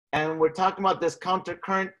And we're talking about this counter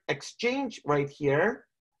current exchange right here.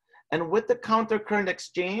 And with the counter current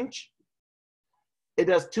exchange, it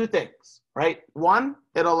does two things, right? One,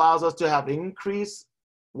 it allows us to have increased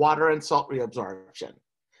water and salt reabsorption.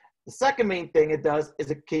 The second main thing it does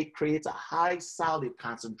is it creates a high solute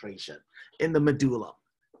concentration in the medulla.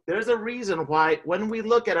 There's a reason why when we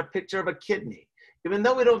look at a picture of a kidney, even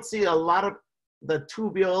though we don't see a lot of the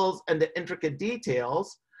tubules and the intricate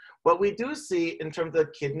details, what we do see in terms of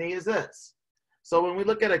the kidney is this. So when we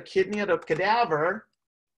look at a kidney of a cadaver,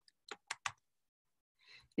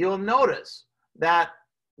 you'll notice that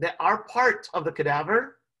there are parts of the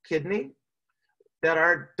cadaver, kidney, that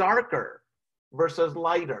are darker versus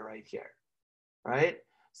lighter right here, right?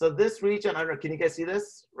 So this region, I don't know, can you guys see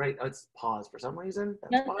this? Right, it's paused for some reason.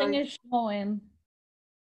 That's Nothing is showing.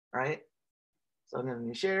 Right, so I'm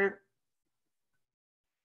gonna share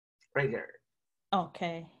right here.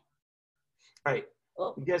 Okay. All right,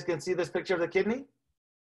 you guys can see this picture of the kidney?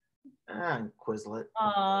 Quizlet.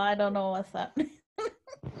 I don't know what's that.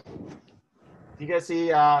 You guys see,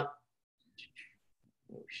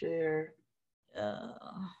 share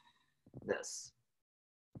this.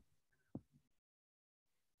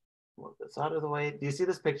 Move this out of the way. Do you see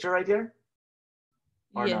this picture right here?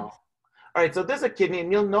 Or yes. no? All right, so this is a kidney,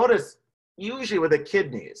 and you'll notice usually with the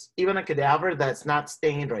kidneys, even a cadaver that's not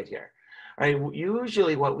stained right here. All right,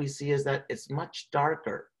 usually what we see is that it's much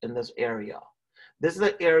darker in this area. This is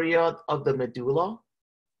the area of the medulla,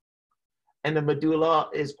 and the medulla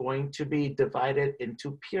is going to be divided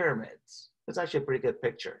into pyramids. That's actually a pretty good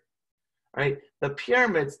picture, right? The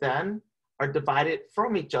pyramids then are divided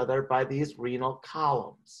from each other by these renal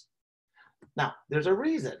columns. Now, there's a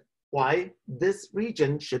reason why this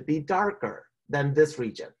region should be darker than this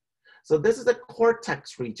region. So this is the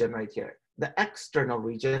cortex region right here, the external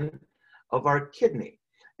region of our kidney.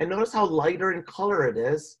 And notice how lighter in color it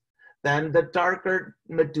is than the darker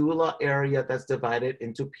medulla area that's divided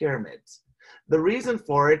into pyramids. The reason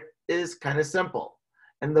for it is kind of simple.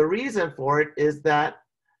 And the reason for it is that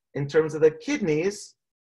in terms of the kidneys,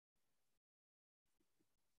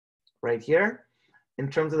 right here, in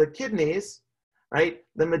terms of the kidneys, right,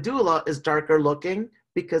 the medulla is darker looking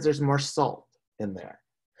because there's more salt in there.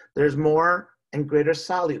 There's more and greater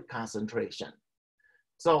solute concentration.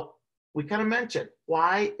 So we kind of mentioned,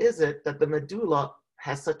 why is it that the medulla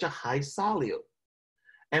has such a high solute?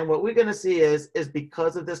 And what we're going to see is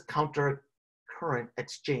because of this counter current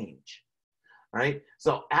exchange, right?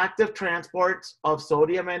 So active transports of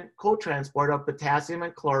sodium and co-transport of potassium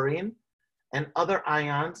and chlorine and other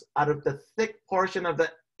ions out of the thick portion of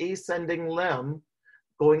the ascending limb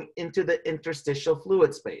going into the interstitial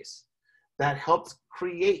fluid space. That helps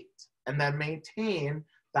create and then maintain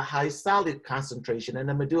the high solute concentration in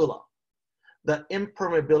the medulla. The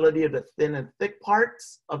impermeability of the thin and thick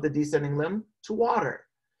parts of the descending limb to water.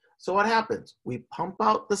 So what happens? We pump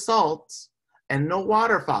out the salts and no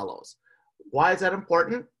water follows. Why is that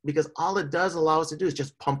important? Because all it does allow us to do is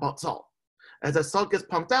just pump out salt. As the salt gets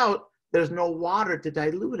pumped out, there's no water to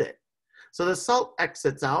dilute it. So the salt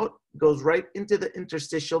exits out, goes right into the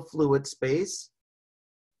interstitial fluid space.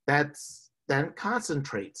 That's then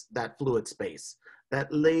concentrates that fluid space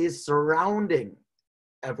that lays surrounding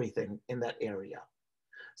everything in that area.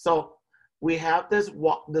 So we have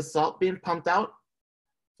the salt being pumped out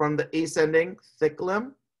from the ascending thick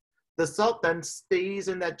limb. The salt then stays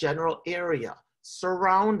in that general area,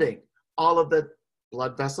 surrounding all of the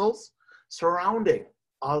blood vessels, surrounding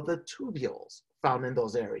all the tubules found in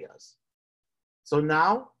those areas. So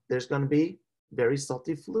now there's going to be very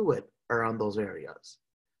salty fluid around those areas.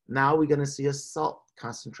 Now we're going to see a salt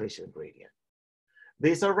concentration gradient.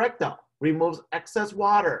 Vasa recta removes excess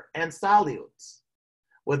water and solutes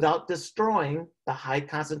without destroying the high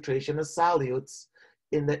concentration of solutes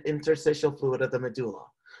in the interstitial fluid of the medulla.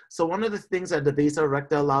 So one of the things that the vasa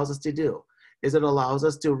recta allows us to do is it allows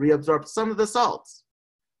us to reabsorb some of the salts.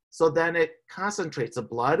 So then it concentrates the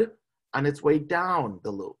blood on its way down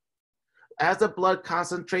the loop. As the blood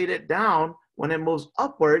concentrated down, when it moves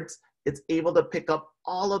upwards, it's able to pick up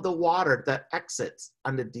all of the water that exits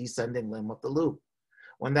on the descending limb of the loop.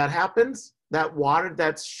 When that happens, that water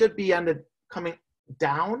that should be on the coming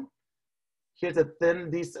down, here's a thin,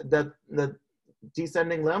 the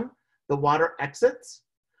descending limb, the water exits.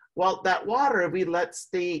 Well, that water we let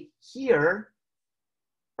stay here,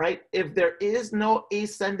 right? If there is no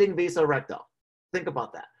ascending vasa recta, think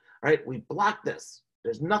about that, right? We block this,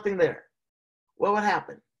 there's nothing there. What would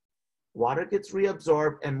happen? Water gets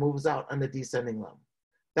reabsorbed and moves out on the descending limb.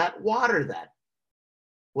 That water then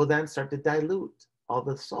will then start to dilute all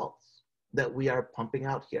the salts that we are pumping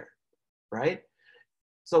out here, right?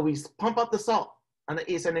 So we pump out the salt on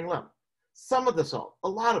the ascending limb. Some of the salt, a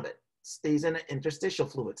lot of it, stays in an interstitial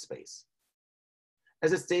fluid space.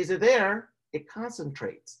 As it stays there, it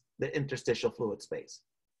concentrates the interstitial fluid space.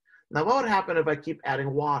 Now, what would happen if I keep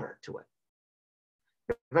adding water to it?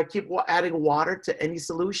 If I keep adding water to any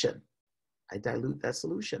solution, I dilute that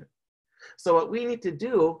solution. So what we need to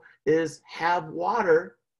do is have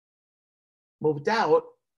water moved out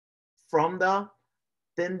from the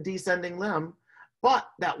thin descending limb, but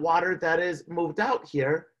that water that is moved out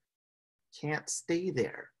here can't stay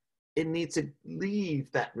there. It needs to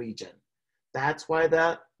leave that region. That's why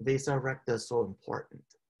the vasa recta is so important.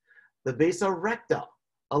 The vasa recta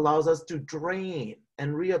allows us to drain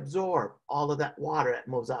and reabsorb all of that water that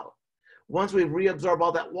moves out. Once we reabsorb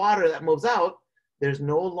all that water that moves out, there's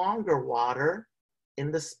no longer water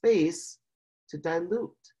in the space to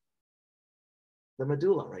dilute the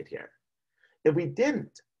medulla right here. If we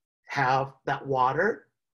didn't have that water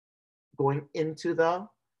going into the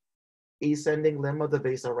ascending limb of the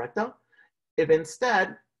vasa recta, if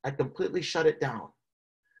instead I completely shut it down,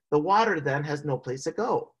 the water then has no place to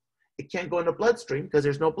go. It can't go in the bloodstream because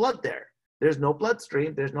there's no blood there. There's no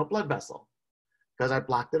bloodstream, there's no blood vessel because I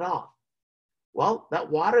blocked it off. Well, that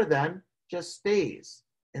water then just stays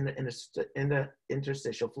in the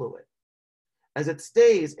interstitial fluid. As it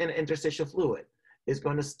stays in the interstitial fluid, it's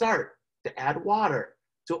going to start to add water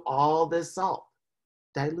to all this salt,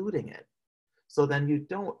 diluting it. So then you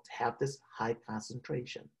don't have this high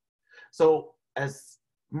concentration. So as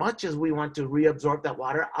much as we want to reabsorb that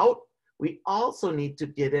water out, we also need to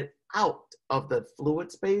get it out of the fluid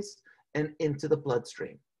space and into the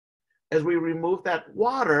bloodstream. As we remove that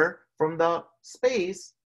water from the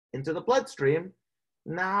space into the bloodstream,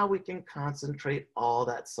 now we can concentrate all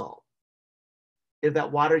that salt. If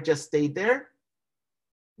that water just stayed there,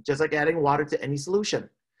 just like adding water to any solution.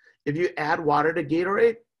 If you add water to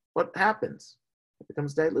Gatorade, what happens? It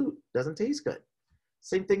becomes dilute, doesn't taste good.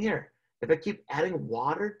 Same thing here. If I keep adding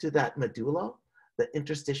water to that medulla, the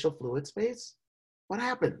interstitial fluid space, what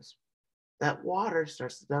happens? That water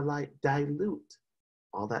starts to dilute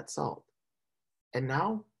all that salt. And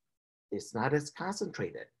now it's not as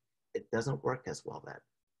concentrated. It doesn't work as well then.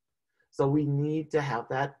 So we need to have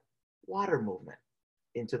that water movement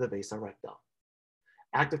into the vasa recta.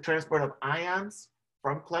 Active transport of ions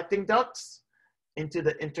from collecting ducts into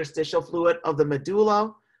the interstitial fluid of the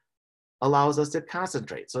medulla allows us to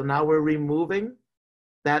concentrate. So now we're removing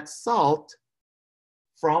that salt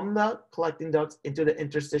from the collecting ducts into the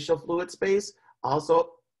interstitial fluid space, also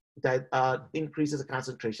increases the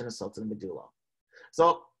concentration of salt in the medulla.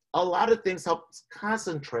 So a lot of things help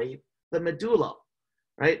concentrate the medulla,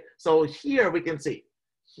 right? So here we can see,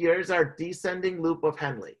 here's our descending loop of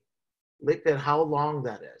Henle. Look at how long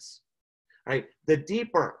that is, right? The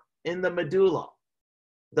deeper in the medulla,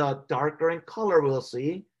 the darker in color we'll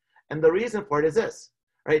see. And the reason for it is this,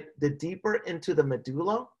 right? The deeper into the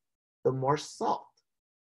medulla, the more salt.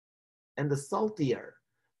 And the saltier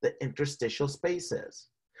the interstitial space is.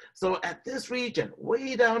 So at this region,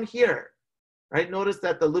 way down here, right? Notice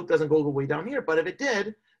that the loop doesn't go way down here, but if it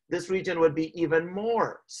did, this region would be even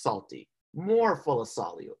more salty, more full of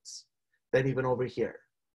solutes than even over here.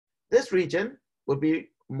 This region would be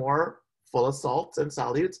more full of salts and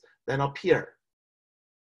solutes than up here.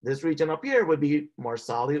 This region up here would be more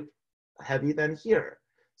solute heavy than here.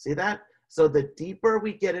 See that? So the deeper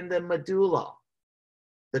we get in the medulla,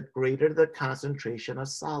 the greater the concentration of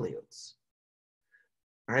solutes.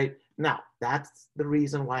 All right, now that's the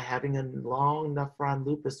reason why having a long nephron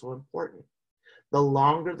loop is so important. The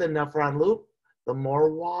longer the nephron loop, the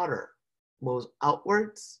more water moves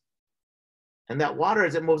outwards. And that water,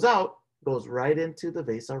 as it moves out, goes right into the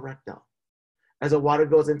vasa recta. As the water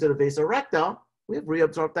goes into the vasa recta, we have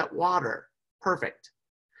reabsorbed that water. Perfect.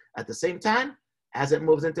 At the same time, as it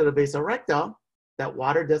moves into the vasa recta, that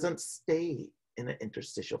water doesn't stay in the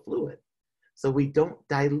interstitial fluid. So we don't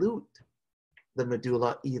dilute the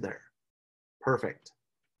medulla either. Perfect,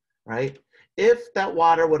 right? If that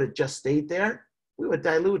water would have just stayed there, we would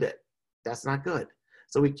dilute it. That's not good.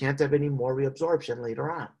 So we can't have any more reabsorption later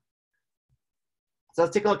on. So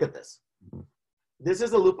let's take a look at this. This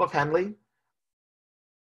is a loop of Henle,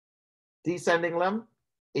 descending limb,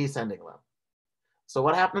 ascending limb. So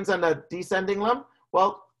what happens on the descending limb?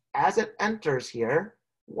 Well, as it enters here,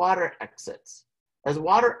 water exits. As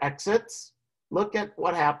water exits, look at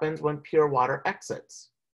what happens when pure water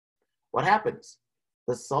exits. What happens?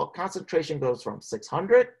 The salt concentration goes from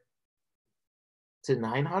 600 to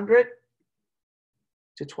 900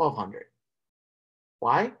 to 1200.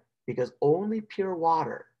 Why? Because only pure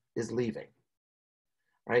water is leaving,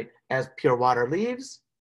 right? As pure water leaves,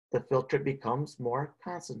 the filtrate becomes more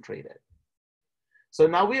concentrated. So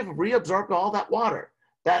now we have reabsorbed all that water.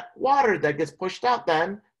 That water that gets pushed out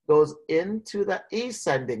then goes into the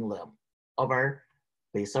ascending limb of our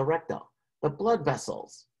vasa recta, the blood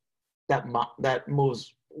vessels that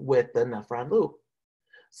moves with the nephron loop.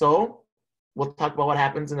 So we'll talk about what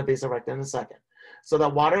happens in the vasa recta in a second. So the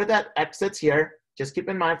water that exits here, just keep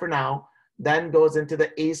in mind for now, then goes into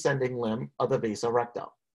the ascending limb of the vasa recta.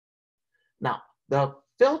 Now, the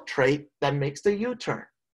filtrate that makes the U-turn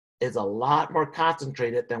is a lot more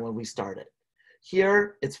concentrated than when we started.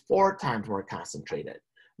 Here, it's 4 times more concentrated.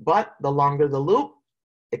 But the longer the loop,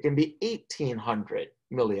 it can be 1,800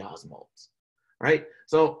 milliosmoles, right?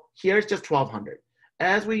 So here's just 1,200.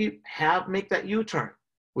 As we make that U-turn,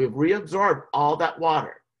 we've reabsorbed all that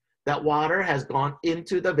water. That water has gone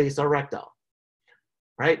into the vasa recta,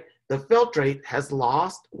 right? The filtrate has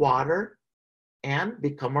lost water and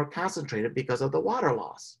become more concentrated because of the water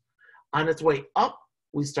loss. On its way up,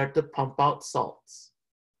 we start to pump out salts,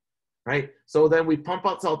 right? So then we pump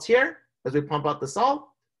out salts here. As we pump out the salt,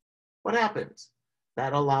 what happens?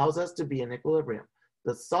 That allows us to be in equilibrium.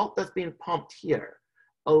 The salt that's being pumped here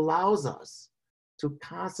allows us to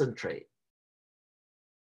concentrate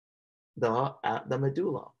the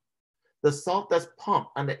medulla. The salt that's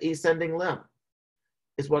pumped on the ascending limb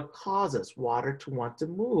is what causes water to want to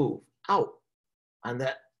move out on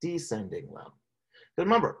that descending limb. Because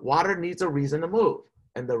remember, water needs a reason to move,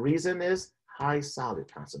 and the reason is high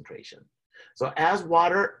solute concentration. So as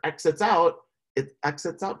water exits out, it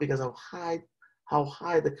exits out because of how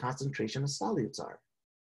high the concentration of solutes are.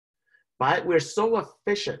 But we're so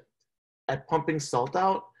efficient at pumping salt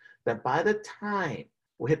out that by the time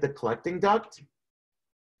we hit the collecting duct,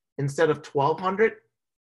 instead of 1,200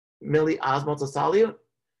 milliosmoles of solute,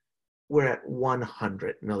 we're at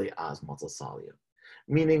 100 milliosmoles of solute,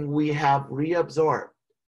 meaning we have reabsorbed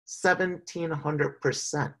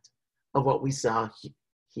 1,700% of what we saw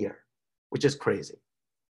here, which is crazy,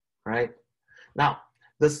 right? Now,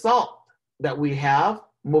 the salt that we have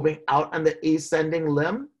moving out on the ascending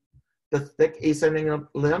limb, the thick ascending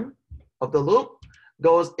limb of the loop,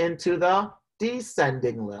 goes into the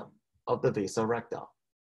descending limb of the vasa recta.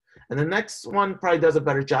 And the next one probably does a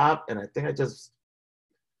better job, and I think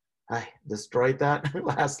I destroyed that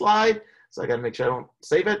last slide, so I gotta make sure I don't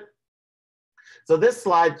save it. So this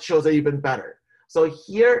slide shows it even better. So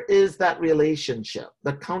here is that relationship,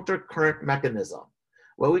 the countercurrent mechanism.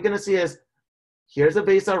 What we're gonna see is, here's a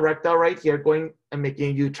vasa recta right here going and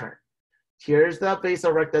making a U-turn. Here's the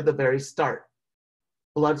vasa recta at the very start.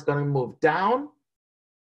 Blood's gonna move down,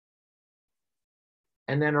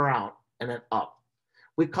 and then around, and then up.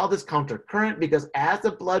 We call this countercurrent because as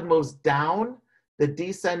the blood moves down the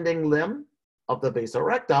descending limb of the vasa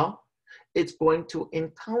recta, it's going to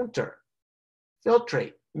encounter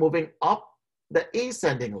filtrate moving up the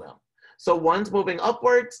ascending limb. So one's moving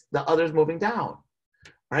upwards, the other's moving down,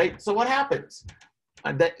 right? So what happens?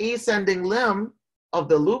 On the ascending limb of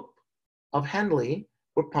the loop of Henle,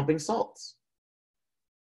 we're pumping salts.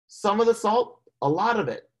 Some of the salt, a lot of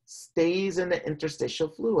it, stays in the interstitial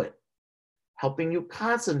fluid, helping you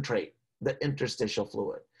concentrate the interstitial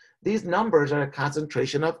fluid. These numbers are a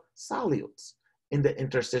concentration of solutes in the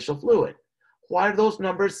interstitial fluid. Why are those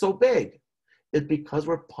numbers so big? It's because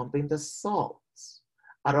we're pumping the salts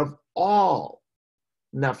out of all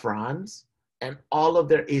nephrons and all of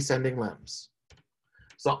their ascending limbs.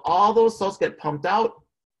 So all those salts get pumped out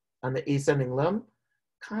on the ascending limb,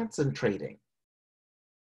 concentrating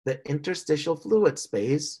the interstitial fluid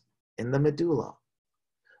space in the medulla.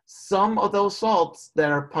 Some of those salts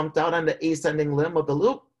that are pumped out on the ascending limb of the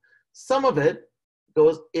loop, some of it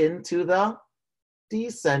goes into the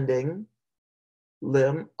descending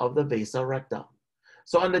limb of the vasa recta.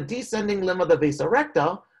 So on the descending limb of the vasa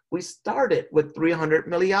recta, we started with 300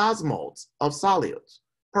 milliosmoles of solutes.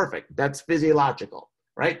 Perfect, that's physiological,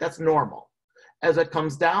 right? That's normal. As it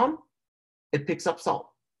comes down, it picks up salt.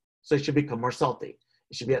 So it should become more salty.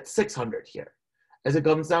 It should be at 600 here. As it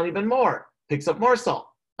comes down even more, picks up more salt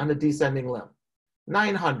on the descending limb.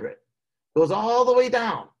 900, goes all the way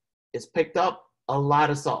down. It's picked up a lot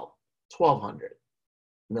of salt, 1,200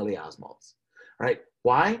 milliosmoles, right?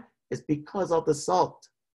 Why? It's because of the salt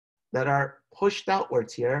that are pushed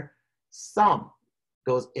outwards here. Some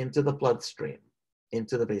goes into the bloodstream,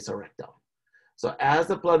 into the vasa recta. So as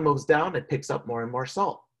the blood moves down, it picks up more and more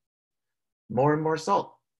salt. More and more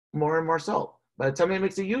salt, more and more salt. By the time it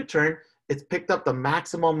makes a U-turn, it's picked up the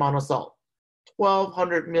maximum amount of salt,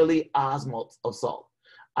 1,200 milliosmoles of salt.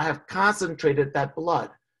 I have concentrated that blood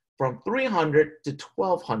from 300 to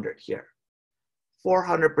 1,200 here.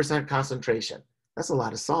 400% concentration. That's a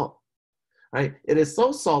lot of salt, right? It is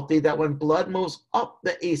so salty that when blood moves up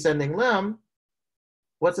the ascending limb,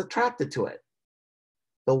 what's attracted to it?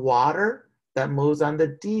 The water that moves on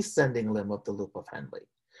the descending limb of the loop of Henle.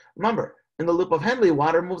 Remember, in the loop of Henle,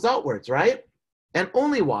 water moves outwards, right? And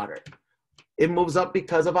only water. It moves up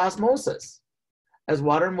because of osmosis. As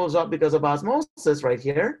water moves up because of osmosis right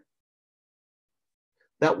here,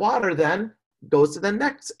 that water then goes to the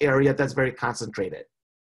next area that's very concentrated,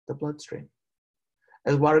 the bloodstream.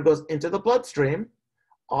 As water goes into the bloodstream,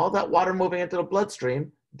 all that water moving into the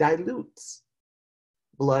bloodstream dilutes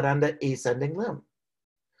blood on the ascending limb.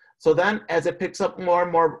 So then as it picks up more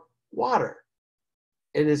and more water,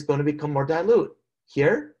 it is going to become more dilute.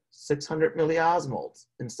 Here, 600 milliosmoles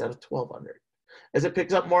instead of 1200. As it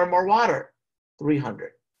picks up more and more water,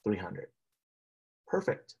 300, 300.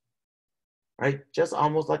 Perfect, right? Just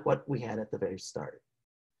almost like what we had at the very start,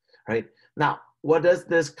 right? Now, what does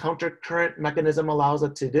this countercurrent mechanism allows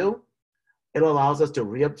us to do? It allows us to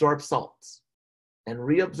reabsorb salts and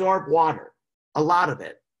reabsorb water, a lot of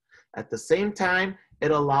it. At the same time,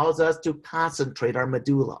 it allows us to concentrate our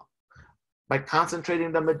medulla. By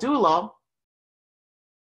concentrating the medulla,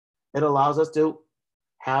 it allows us to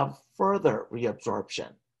have further reabsorption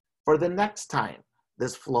for the next time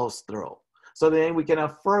this flows through. So then we can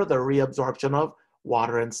have further reabsorption of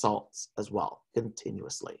water and salts as well,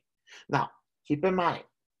 continuously. Now, keep in mind,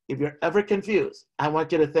 if you're ever confused, I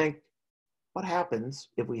want you to think, what happens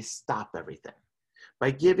if we stop everything?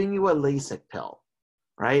 By giving you a Lasix pill,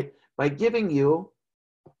 right? By giving you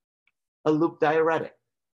a loop diuretic,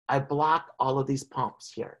 I block all of these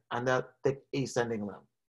pumps here on the thick ascending limb.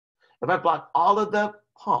 If I block all of the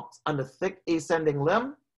pumps on the thick ascending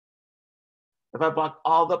limb, if I block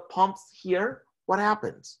all the pumps here, what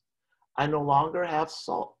happens? I no longer have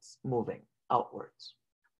salts moving outwards,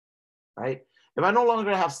 right? If I no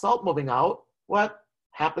longer have salt moving out, what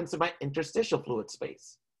happens to my interstitial fluid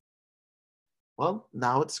space? Well,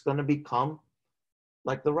 now it's going to become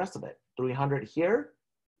like the rest of it, 300 here.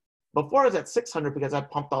 Before I was at 600 because I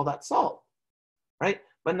pumped all that salt, right?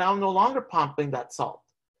 But now I'm no longer pumping that salt.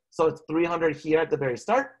 So it's 300 here at the very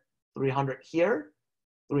start, 300 here,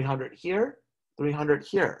 300 here, 300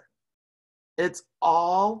 here. It's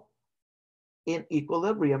all in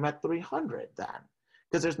equilibrium at 300 then,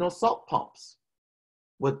 because there's no salt pumps.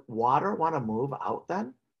 Would water want to move out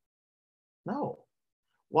then? No.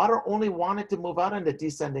 Water only wanted to move out on the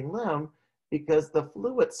descending limb because the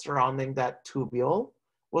fluid surrounding that tubule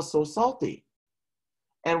was so salty.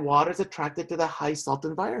 And water is attracted to the high salt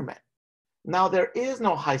environment. Now there is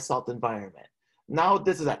no high salt environment. Now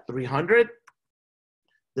this is at 300.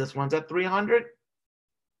 This one's at 300.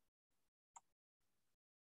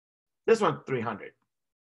 This one's 300.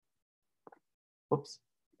 Oops,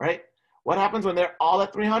 right? What happens when they're all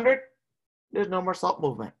at 300? There's no more salt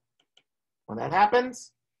movement. When that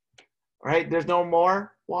happens, right, there's no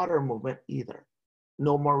more water movement either.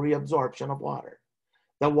 No more reabsorption of water.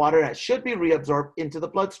 The water that should be reabsorbed into the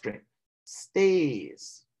bloodstream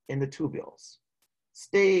stays in the tubules,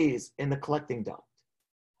 stays in the collecting duct,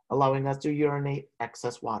 allowing us to urinate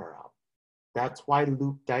excess water out. That's why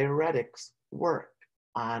loop diuretics work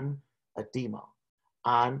on edema,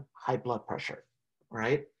 on high blood pressure,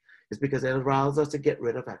 right? It's because it allows us to get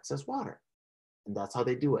rid of excess water. And that's how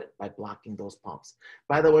they do it, by blocking those pumps.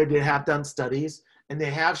 By the way, they have done studies, and they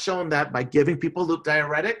have shown that by giving people loop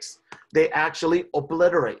diuretics, they actually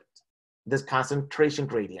obliterate this concentration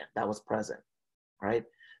gradient that was present, right?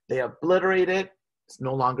 They obliterate it, it's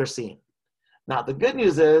no longer seen. Now, the good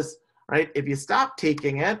news is, right, if you stop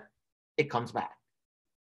taking it, it comes back,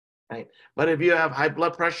 right? But if you have high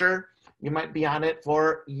blood pressure, you might be on it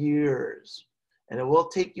for years, and it will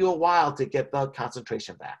take you a while to get the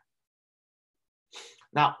concentration back.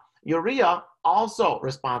 Now, urea also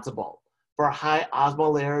responsible for high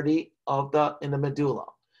osmolarity in the medulla.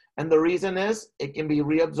 And the reason is it can be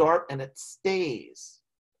reabsorbed and it stays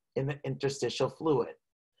in the interstitial fluid,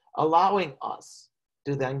 allowing us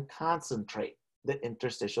to then concentrate the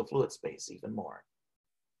interstitial fluid space even more.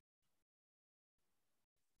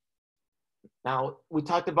 Now, we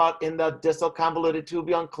talked about in the distal convoluted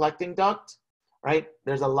tubule and collecting duct, right?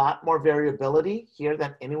 There's a lot more variability here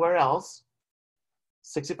than anywhere else.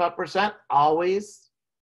 65% always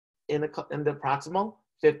in the proximal,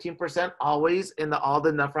 15% always in all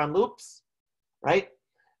the nephron loops, right?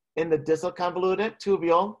 In the distal convoluted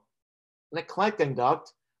tubule, in the collecting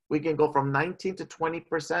duct, we can go from 19 to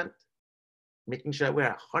 20%, making sure that we're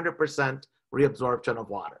at 100% reabsorption of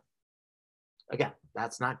water. Again,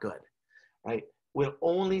 that's not good, right? We'll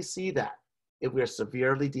only see that if we're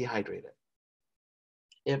severely dehydrated.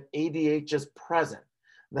 If ADH is present,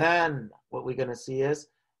 then what we're going to see is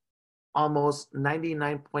almost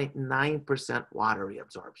 99.9% water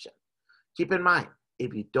reabsorption. Keep in mind,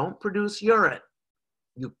 if you don't produce urine,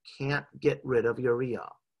 you can't get rid of urea.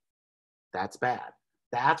 That's bad.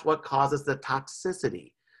 That's what causes the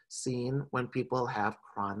toxicity seen when people have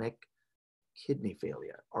chronic kidney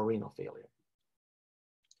failure or renal failure.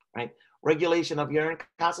 Right? Regulation of urine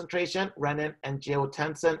concentration, renin,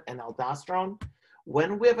 angiotensin, and aldosterone.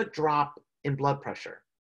 When we have a drop in blood pressure,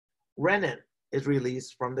 renin is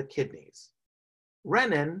released from the kidneys.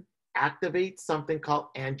 Renin activates something called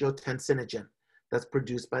angiotensinogen that's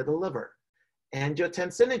produced by the liver.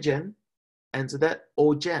 Angiotensinogen ends with that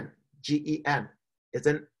O-gen, G-E-N. It's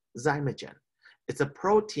an zymogen. It's a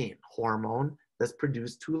protein hormone that's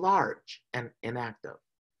produced too large and inactive.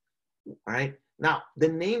 All right? Now, the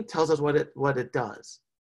name tells us what it does.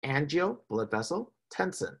 Angio, blood vessel,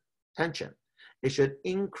 tension. It should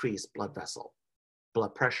increase blood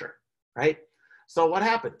pressure, right? So what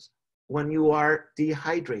happens? When you are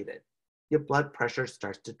dehydrated, your blood pressure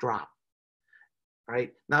starts to drop,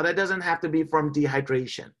 right? Now, that doesn't have to be from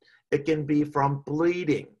dehydration. It can be from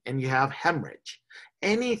bleeding and you have hemorrhage.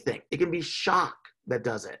 Anything. It can be shock that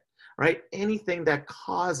does it, right? Anything that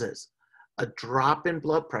causes a drop in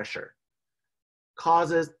blood pressure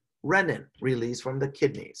causes renin release from the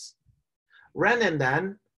kidneys. Renin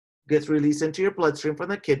then gets released into your bloodstream from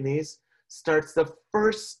the kidneys, starts the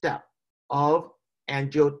first step of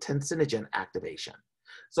angiotensinogen activation.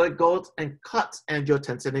 So it goes and cuts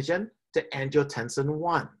angiotensinogen to angiotensin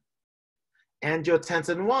 1.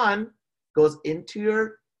 Angiotensin 1 goes into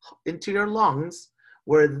your lungs,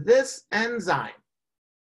 where this enzyme,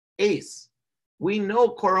 ACE, we know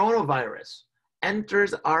coronavirus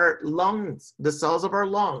enters our lungs, the cells of our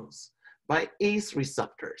lungs, by ACE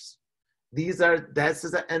receptors. This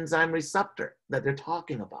is an enzyme receptor that they're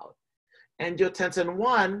talking about. Angiotensin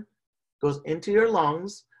 1 goes into your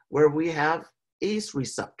lungs, where we have ACE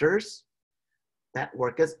receptors that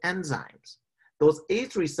work as enzymes. Those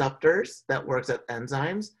ACE receptors that works as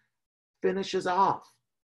enzymes finishes off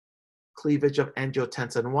cleavage of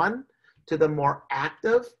angiotensin 1 to the more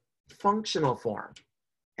active functional form,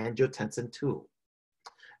 angiotensin 2.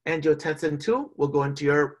 Angiotensin 2 will go into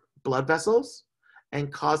your blood vessels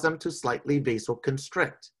and cause them to slightly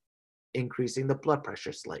vasoconstrict, increasing the blood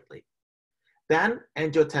pressure slightly. Then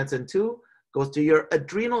angiotensin 2 goes to your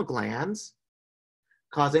adrenal glands,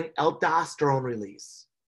 causing aldosterone release.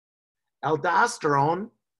 Aldosterone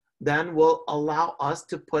then will allow us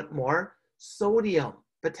to put more sodium,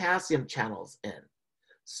 potassium channels in,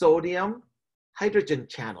 sodium, hydrogen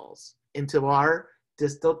channels into our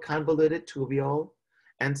distal convoluted tubule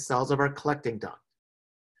and cells of our collecting duct.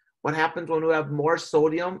 What happens when we have more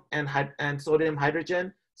sodium and sodium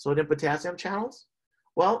hydrogen, sodium potassium channels?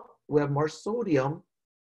 Well, we have more sodium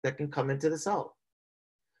that can come into the cell.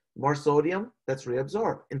 More sodium that's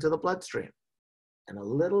reabsorbed into the bloodstream. And a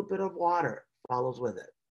little bit of water follows with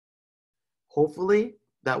it. Hopefully,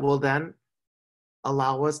 that will then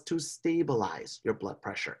allow us to stabilize your blood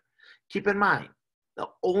pressure. Keep in mind, the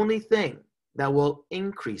only thing that will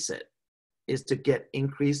increase it is to get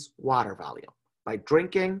increased water volume by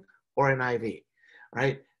drinking or an IV,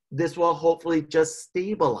 right? This will hopefully just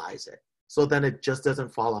stabilize it so then it just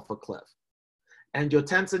doesn't fall off a cliff.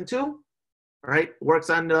 Angiotensin 2, right, works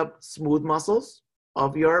on the smooth muscles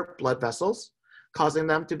of your blood vessels, causing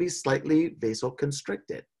them to be slightly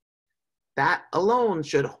vasoconstricted. That alone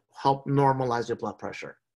should help normalize your blood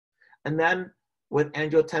pressure. And then with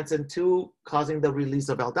angiotensin 2 causing the release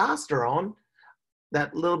of aldosterone,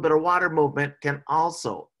 that little bit of water movement can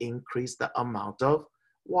also increase the amount of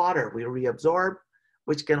water we reabsorb,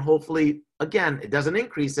 which can hopefully, again, it doesn't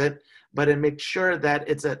increase it, but it makes sure that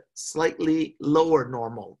it's at slightly lower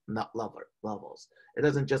normal levels. It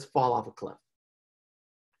doesn't just fall off a cliff.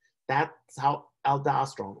 That's how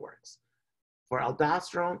aldosterone works. For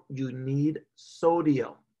aldosterone, you need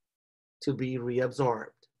sodium to be reabsorbed,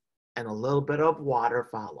 and a little bit of water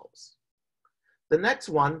follows. The next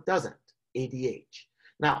one doesn't, ADH.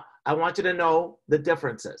 Now, I want you to know the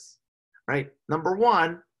differences, right? Number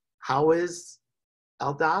one, how is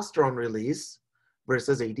aldosterone release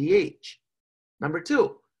versus ADH? Number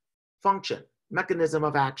two, function, mechanism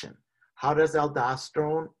of action. How does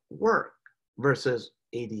aldosterone work versus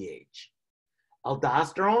ADH?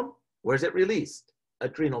 Aldosterone, where's it released?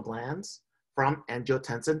 Adrenal glands from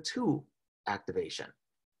angiotensin 2 activation,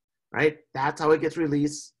 right? That's how it gets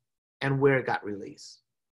released and where it got released.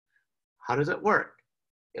 How does it work?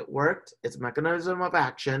 It worked, its mechanism of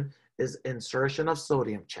action is insertion of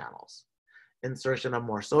sodium channels. Insertion of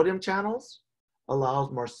more sodium channels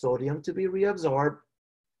allows more sodium to be reabsorbed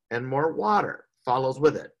and more water follows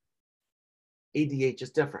with it. ADH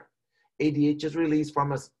is different. ADH is released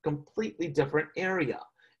from a completely different area.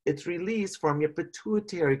 it's released from your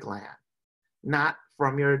pituitary gland, not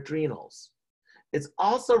from your adrenals. It's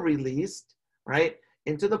also released, right,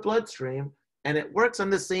 into the bloodstream, and it works on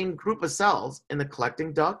the same group of cells in the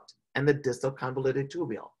collecting duct and the distal convoluted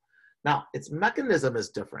tubule. Now, its mechanism is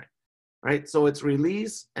different, right? So its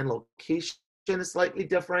release and location is slightly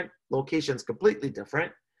different. Location is completely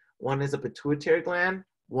different. One is a pituitary gland,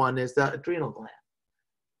 one is the adrenal gland.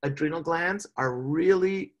 Adrenal glands are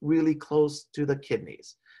really, really close to the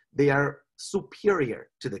kidneys. They are superior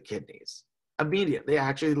to the kidneys. Immediate, they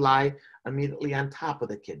actually lie immediately on top of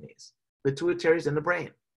the kidneys. Pituitary is in the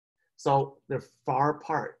brain. So they're far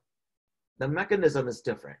apart. The mechanism is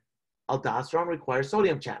different. Aldosterone requires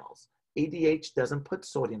sodium channels. ADH doesn't put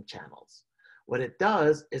sodium channels. What it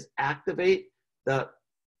does is activate the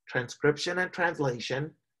transcription and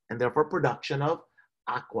translation, and therefore production of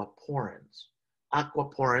aquaporins.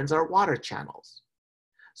 Aquaporins are water channels.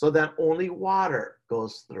 So that only water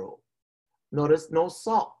goes through. Notice no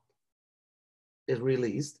salt is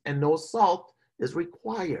released and no salt is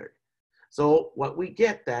required. So what we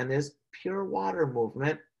get then is pure water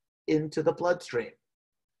movement into the bloodstream.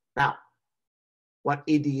 Now, what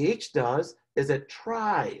ADH does is it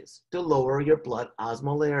tries to lower your blood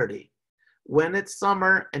osmolarity. When it's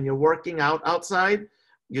summer and you're working out outside,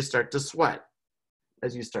 you start to sweat.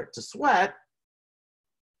 As you start to sweat,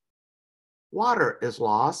 water is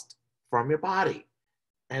lost from your body.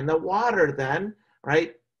 And the water then,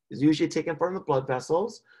 right, is usually taken from the blood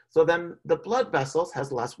vessels. So then the blood vessels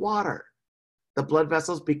has less water. The blood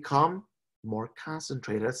vessels become more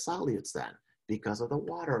concentrated as solutes then because of the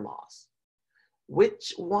water loss.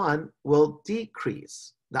 Which one will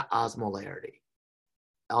decrease the osmolarity?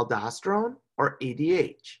 Aldosterone or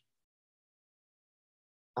ADH?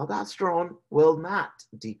 Aldosterone will not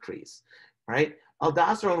decrease, right?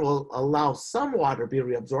 Aldosterone will allow some water to be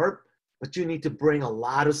reabsorbed, but you need to bring a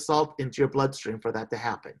lot of salt into your bloodstream for that to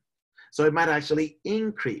happen. So it might actually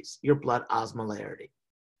increase your blood osmolarity.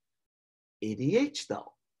 ADH,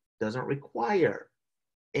 though, doesn't require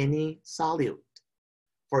any solute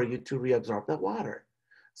for you to reabsorb that water.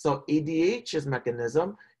 So ADH's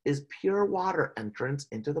mechanism is pure water entrance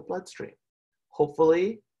into the bloodstream,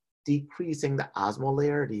 hopefully decreasing the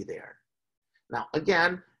osmolarity there. Now,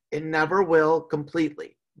 again, it never will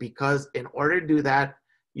completely, because in order to do that,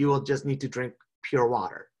 you will just need to drink pure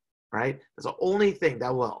water, right? That's the only thing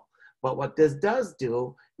that will. But what this does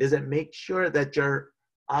do is it makes sure that your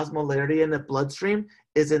osmolarity in the bloodstream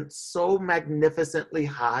isn't so magnificently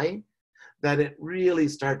high that it really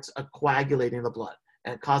starts coagulating the blood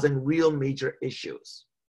and causing real major issues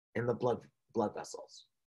in the blood vessels,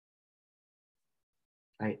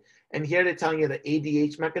 right? And here they're telling you the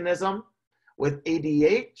ADH mechanism. With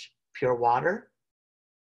ADH, pure water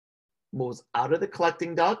moves out of the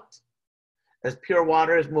collecting duct. As pure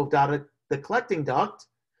water is moved out of the collecting duct,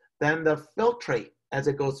 then the filtrate, as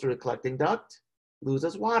it goes through the collecting duct,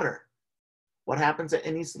 loses water. What happens to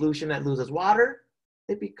any solution that loses water?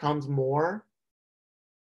 It becomes more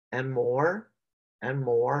and more and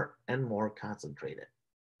more and more concentrated.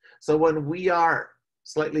 So when we are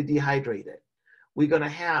slightly dehydrated, we're going to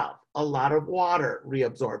have a lot of water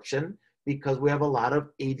reabsorption because we have a lot of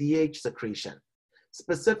ADH secretion,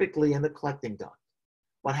 specifically in the collecting duct.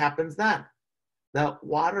 What happens then? The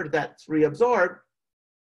water that's reabsorbed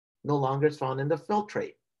no longer is found in the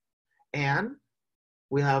filtrate. And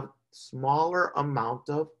we have smaller amount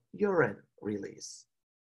of urine release.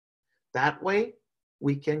 That way,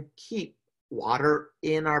 we can keep water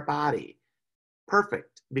in our body.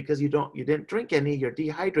 Perfect, because you didn't drink any, you're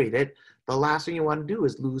dehydrated. The last thing you want to do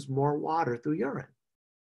is lose more water through urine.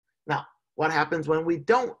 Now, what happens when we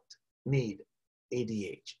don't need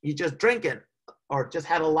ADH? You just drinking or just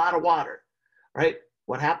had a lot of water, right?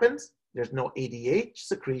 What happens? There's no ADH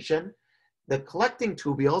secretion. The collecting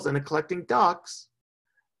tubules and the collecting ducts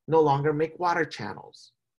no longer make water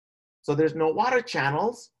channels. So there's no water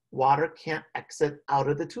channels. Water can't exit out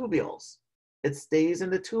of the tubules. It stays in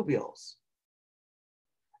the tubules.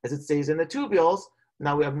 As it stays in the tubules,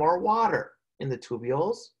 now we have more water in the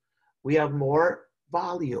tubules. We have more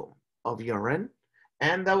volume of urine,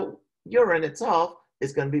 and the urine itself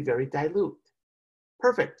is going to be very dilute.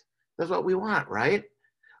 Perfect. That's what we want, right?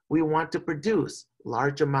 We want to produce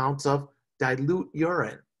large amounts of dilute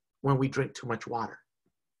urine when we drink too much water.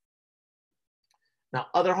 Now,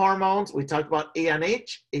 other hormones, we talked about ANH,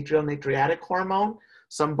 atrial natriuretic hormone.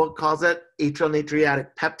 Some book calls it atrial natriuretic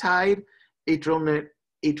peptide, atrial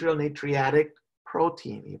natriuretic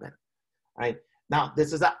protein even, right? Now,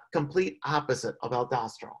 this is a complete opposite of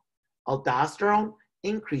aldosterone. Aldosterone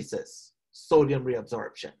increases sodium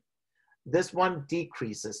reabsorption. This one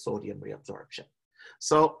decreases sodium reabsorption.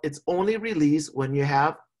 So it's only released when you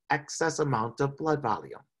have excess amount of blood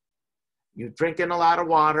volume. You're drinking a lot of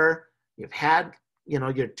water, you've had,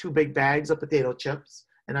 your 2 big bags of potato chips,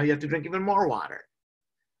 and now you have to drink even more water.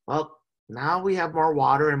 Well, now we have more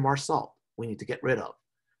water and more salt we need to get rid of.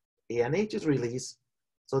 ANH is released,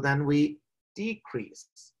 so then we decrease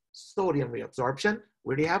sodium reabsorption.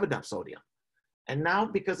 We already have enough sodium. And now,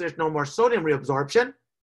 because there's no more sodium reabsorption,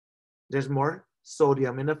 there's more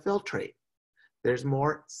sodium in the filtrate. There's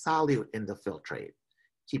more solute in the filtrate,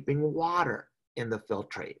 keeping water in the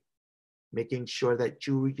filtrate, making sure that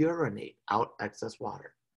you urinate out excess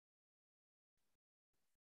water.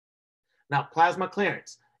 Now, plasma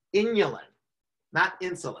clearance, inulin, not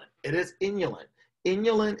insulin. It is inulin.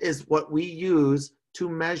 Inulin is what we use to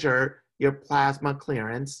measure your plasma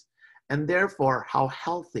clearance and therefore how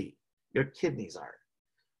healthy your kidneys are,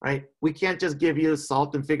 right? We can't just give you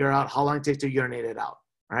salt and figure out how long it takes to urinate it out,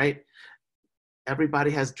 right? Everybody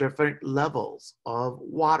has different levels of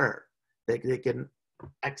water that they can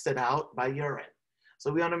exit out by urine.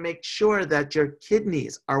 So we want to make sure that your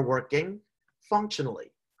kidneys are working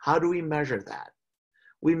functionally. How do we measure that?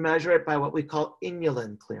 We measure it by what we call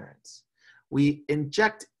inulin clearance. We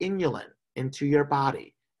inject inulin into your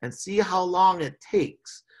body and see how long it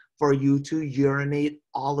takes for you to urinate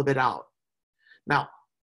all of it out. Now,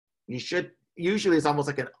 usually it's almost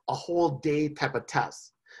like a whole day type of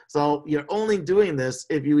test. So you're only doing this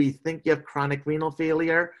if you think you have chronic renal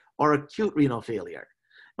failure or acute renal failure.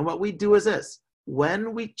 And what we do is this: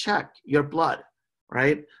 when we check your blood,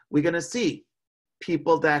 right, we're gonna see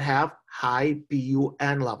people that have high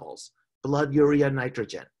BUN levels, blood urea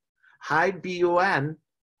nitrogen. High BUN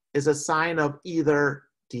is a sign of either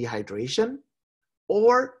dehydration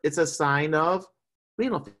or it's a sign of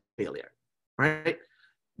renal failure, right?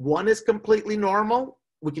 One is completely normal.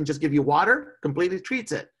 We can just give you water, completely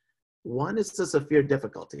treats it. One is a severe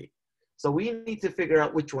difficulty. So we need to figure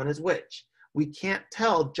out which one is which. We can't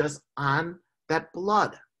tell just on that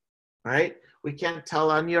blood, right? We can't tell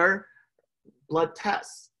on your blood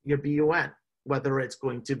tests, your BUN, whether it's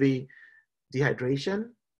going to be dehydration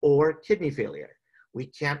or kidney failure. We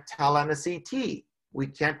can't tell on a CT. We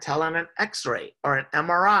can't tell on an X-ray or an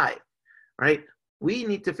MRI, right? We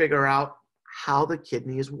need to figure out how the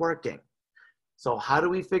kidney is working. So how do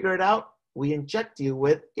we figure it out? We inject you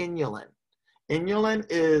with inulin. Inulin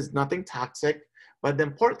is nothing toxic, but the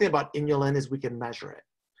important thing about inulin is we can measure it,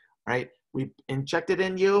 right? We inject it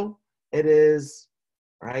in you. It is,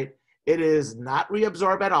 right? It is not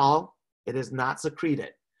reabsorbed at all. It is not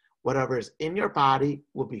secreted. Whatever is in your body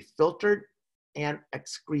will be filtered and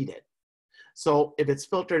excreted. So if it's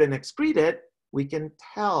filtered and excreted, we can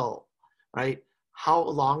tell, right, how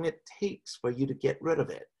long it takes for you to get rid of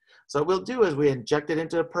it. So what we'll do is we inject it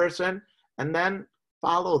into a person and then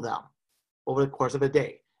follow them over the course of a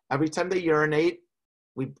day. Every time they urinate,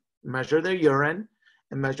 we measure their urine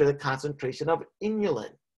and measure the concentration of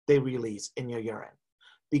inulin they release in your urine.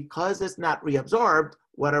 Because it's not reabsorbed,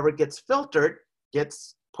 whatever gets filtered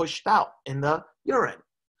gets pushed out in the urine.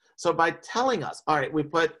 So by telling us, all right,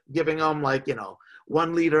 giving them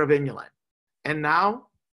 1 liter of inulin. And now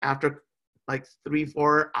after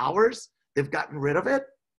 3-4 hours, they've gotten rid of it.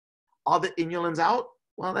 All the inulin's out.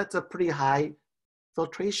 Well, that's a pretty high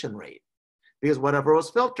filtration rate because whatever was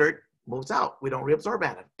filtered moves out. We don't reabsorb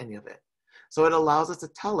any of it. So it allows us to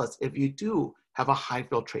tell us if you do have a high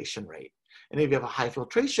filtration rate. And if you have a high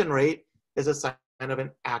filtration rate, it's a sign of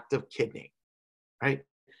an active kidney, right?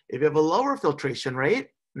 If you have a lower filtration rate,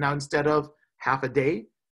 now instead of half a day,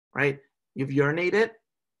 right, you've urinated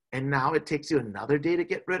and now it takes you another day to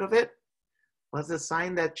get rid of it, well, it's a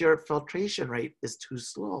sign that your filtration rate is too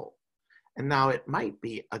slow. And now it might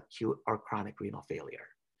be acute or chronic renal failure.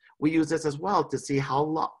 We use this as well to see how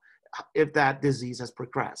long, if that disease has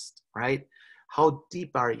progressed, right? How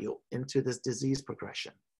deep are you into this disease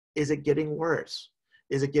progression? Is it getting worse?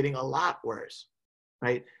 Is it getting a lot worse,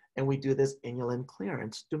 right? And we do this inulin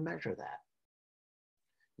clearance to measure that.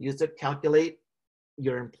 Use to calculate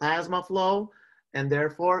urine plasma flow and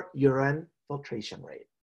therefore urine filtration rate.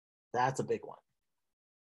 That's a big one,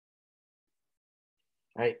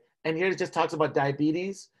 right? And here it just talks about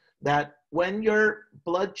diabetes, that when your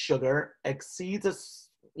blood sugar exceeds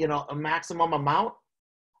a maximum amount,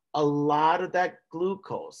 a lot of that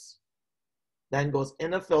glucose then goes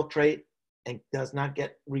in a filtrate and does not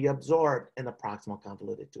get reabsorbed in the proximal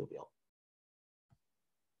convoluted tubule.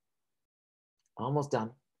 Almost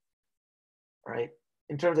done, all right?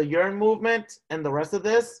 In terms of urine movement and the rest of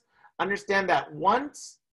this, understand that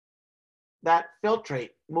once that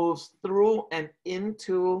filtrate moves through and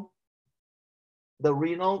into the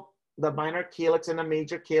renal, the minor calyx and the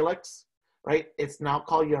major calyx, right? It's now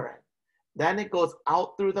called urine. Then it goes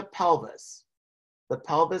out through the pelvis. The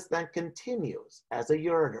pelvis then continues as a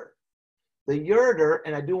ureter. The ureter,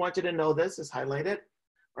 and I do want you to know this, is highlighted,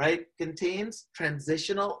 right? Contains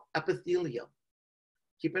transitional epithelium.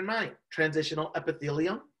 Keep in mind, transitional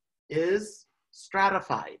epithelium is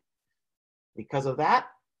stratified. Because of that,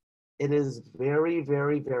 it is very,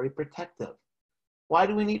 very, very protective. Why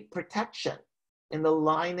do we need protection in the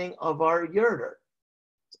lining of our ureter?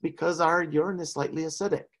 It's because our urine is slightly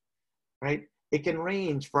acidic, right? It can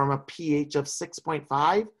range from a pH of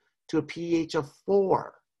 6.5 to a pH of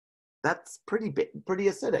 4. That's pretty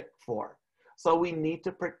acidic, 4. So we need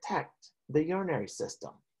to protect the urinary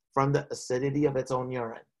system from the acidity of its own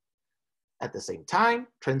urine. At the same time,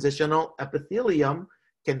 transitional epithelium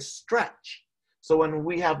can stretch. So when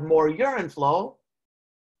we have more urine flow,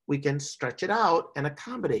 we can stretch it out and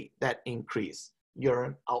accommodate that increased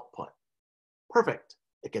urine output. Perfect.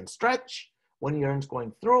 It can stretch when urine's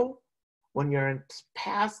going through. When urine's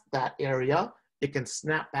past that area, it can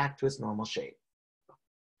snap back to its normal shape.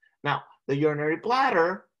 Now, the urinary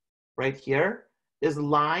bladder right here is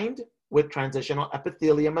lined with transitional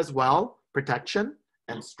epithelium as well, protection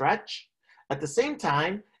and stretch. At the same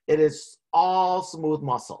time, it is all smooth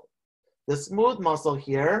muscle. The smooth muscle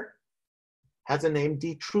here has a name,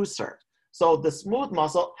 detrusor. So the smooth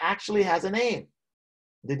muscle actually has a name,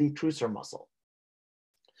 the detrusor muscle.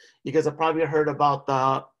 You guys have probably heard about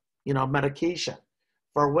the medication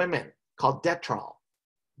for women called Detrol.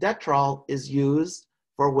 Detrol is used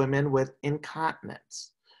for women with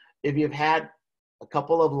incontinence. If you've had a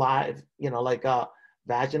couple of live,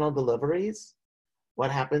 vaginal deliveries,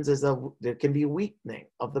 what happens is there can be weakening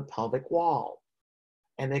of the pelvic wall,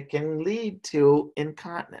 and it can lead to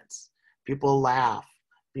incontinence. People laugh,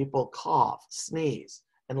 people cough, sneeze,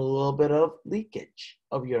 and a little bit of leakage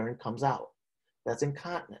of urine comes out. That's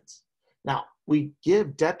incontinence. Now, we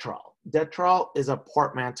give Detrol. Detrol is a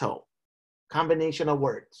portmanteau, combination of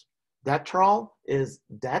words. Detrol is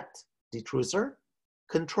detrusor,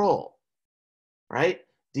 control, right?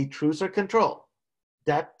 Detrusor, control.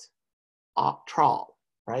 Trol,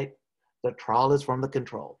 right? The trol is from the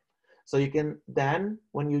control. So you can then,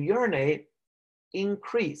 when you urinate,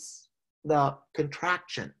 increase the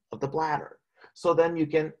contraction of the bladder. So then you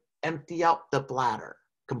can empty out the bladder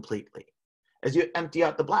completely. As you empty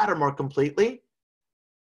out the bladder more completely,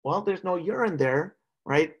 well, there's no urine there,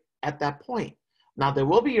 right, at that point. Now, there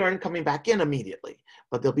will be urine coming back in immediately,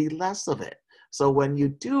 but there'll be less of it. So when you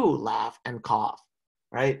do laugh and cough,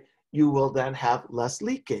 right, you will then have less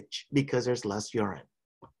leakage because there's less urine.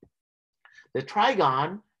 The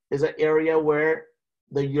trigon is an area where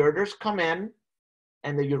the ureters come in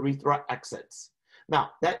and the urethra exits.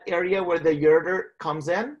 Now, that area where the ureter comes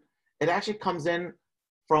in, it actually comes in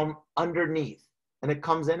from underneath, and it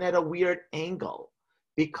comes in at a weird angle.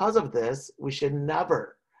 Because of this, we should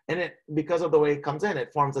never, because of the way it comes in,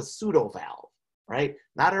 it forms a pseudo valve, right?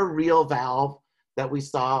 Not a real valve that we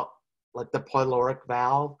saw, like the pyloric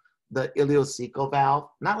valve, the ileocecal valve,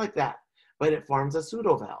 not like that, but it forms a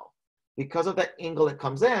pseudo valve. Because of the angle it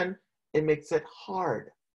comes in, it makes it hard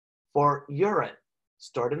for urine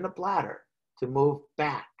stored in the bladder to move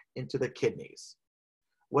back into the kidneys.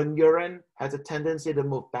 When urine has a tendency to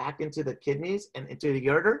move back into the kidneys and into the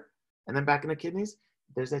ureter, and then back in the kidneys,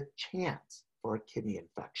 there's a chance for a kidney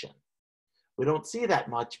infection. We don't see that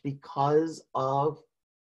much because of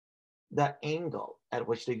the angle at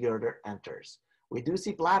which the ureter enters. We do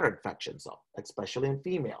see bladder infections though, especially in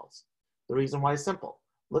females. The reason why is simple.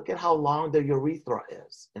 Look at how long the urethra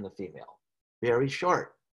is in a female. Very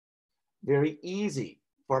short. Very easy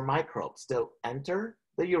for microbes to enter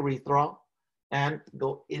the urethra and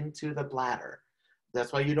go into the bladder.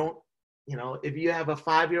 That's why you don't, if you have a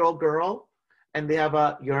 5-year-old girl and they have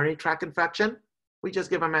a urinary tract infection, we just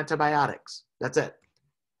give them antibiotics. That's it.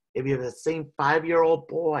 If you have the same 5-year-old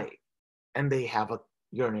boy and they have a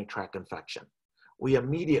urinary tract infection, we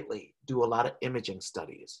immediately do a lot of imaging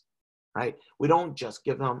studies, right? We don't just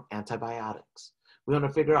give them antibiotics. We want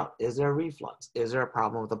to figure out, is there a reflux? Is there a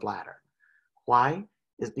problem with the bladder? Why?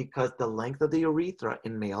 Is because the length of the urethra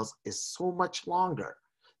in males is so much longer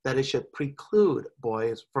that it should preclude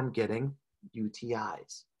boys from getting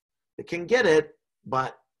UTIs. They can get it,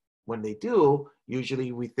 but when they do,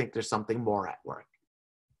 usually we think there's something more at work.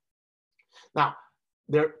 Now,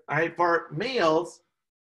 for males,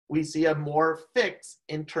 we see a more fixed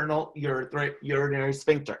internal urinary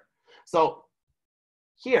sphincter. So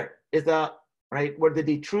here is where the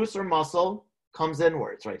detrusor muscle comes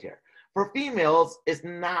inwards right here. For females, it's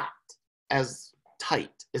not as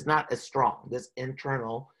tight, it's not as strong, this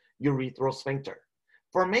internal urethral sphincter.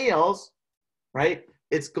 For males, right,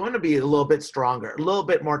 it's going to be a little bit stronger, a little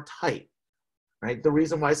bit more tight, right? The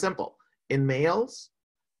reason why is simple. In males,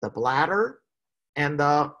 the bladder and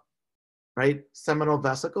the seminal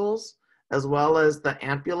vesicles, as well as the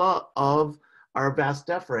ampulla of our vas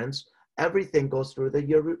deferens, everything goes through the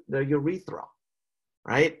urethra,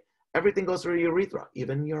 right? Everything goes through urethra,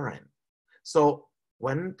 even urine. So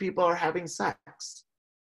when people are having sex,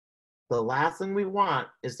 the last thing we want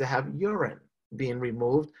is to have urine being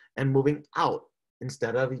removed and moving out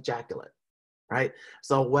instead of ejaculate, right?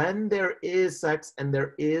 So when there is sex and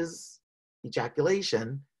there is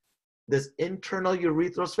ejaculation, this internal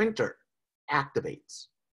urethral sphincter activates,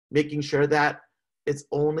 making sure that it's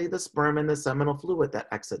only the sperm and the seminal fluid that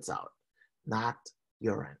exits out, not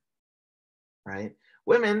urine, right?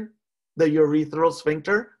 Women, the urethral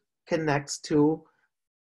sphincter connects to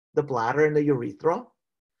the bladder and the urethra,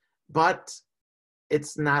 but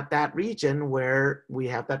it's not that region where we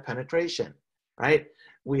have that penetration, right?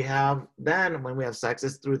 We have then, when we have sex,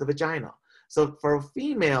 it's through the vagina. So for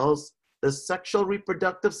females, the sexual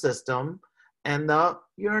reproductive system and the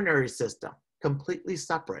urinary system, completely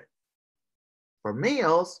separate. For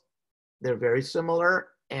males, they're very similar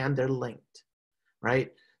and they're linked,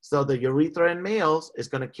 right? So the urethra in males is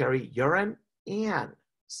going to carry urine and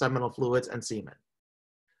seminal fluids and semen.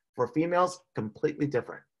 For females, completely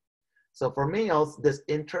different. So for males, this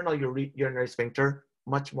internal urinary sphincter,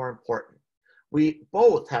 much more important. We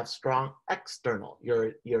both have strong external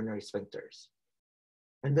urinary sphincters.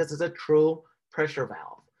 And this is a true pressure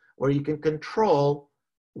valve where you can control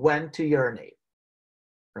when to urinate,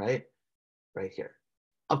 right? Right here.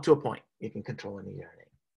 Up to a point, you can control when to urinate.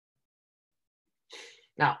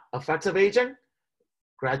 Now, effects of aging,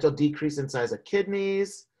 gradual decrease in size of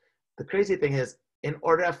kidneys. The crazy thing is, in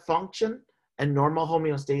order to function and normal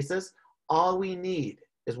homeostasis, all we need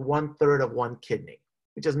is 1/3 of one kidney,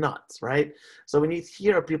 which is nuts, right? So when you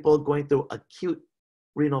hear people going through acute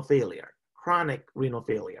renal failure, chronic renal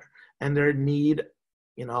failure, and they need,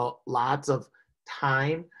 lots of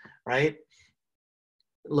time, right?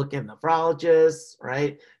 Look at nephrologists,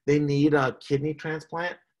 right? They need a kidney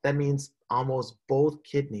transplant. That means almost both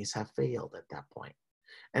kidneys have failed at that point.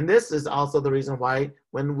 And this is also the reason why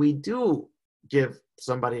when we do give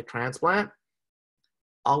somebody a transplant,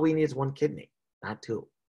 all we need is one kidney, not two.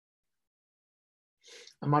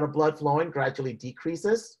 Amount of blood flowing gradually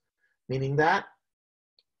decreases, meaning that,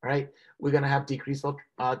 right, we're going to have decreased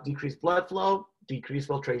blood flow, decreased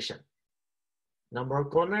filtration. Number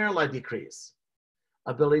of glomeruli decrease.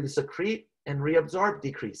 Ability to secrete and reabsorb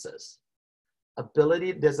decreases.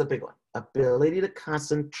 This is a big one. Ability to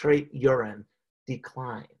concentrate urine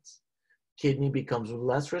declines. Kidney becomes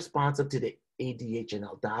less responsive to the ADH and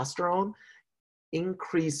aldosterone,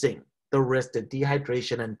 increasing the risk of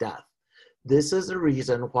dehydration and death. This is the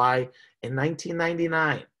reason why in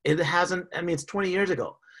 1999, it's 20 years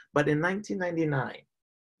ago, but in 1999,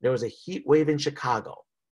 there was a heat wave in Chicago.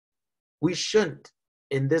 We shouldn't,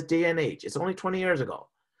 in this day and age, it's only 20 years ago,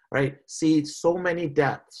 right, see so many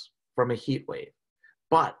deaths from a heat wave.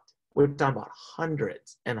 But we're talking about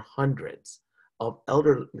hundreds and hundreds of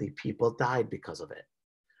elderly people died because of it.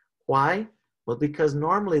 Why? Well, because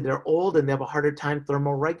normally they're old and they have a harder time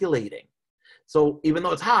thermoregulating. So even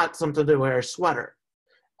though it's hot, sometimes they wear a sweater.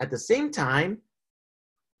 At the same time,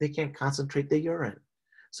 they can't concentrate the urine.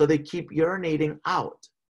 So they keep urinating out.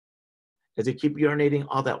 As they keep urinating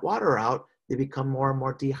all that water out, they become more and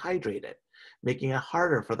more dehydrated, making it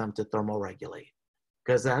harder for them to thermoregulate.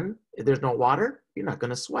 Because then, if there's no water, you're not going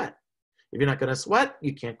to sweat. If you're not going to sweat,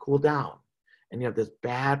 you can't cool down. And you have this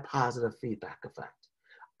bad positive feedback effect,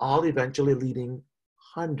 all eventually leading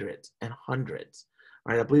hundreds and hundreds,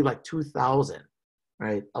 right? I believe like 2,000,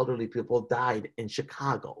 right, elderly people died in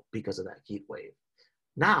Chicago because of that heat wave.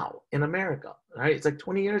 Now, in America, right, it's like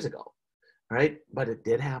 20 years ago, right? But it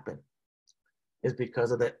did happen. It's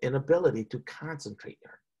because of the inability to concentrate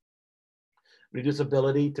urine. Reduced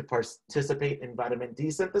ability to participate in vitamin D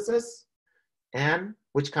synthesis, and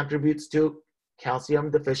which contributes to calcium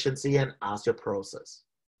deficiency and osteoporosis.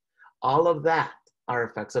 All of that are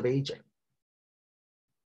effects of aging.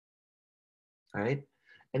 All right,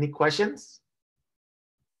 any questions?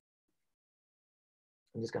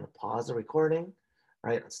 I'm just gonna pause the recording,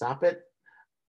 all right, stop it.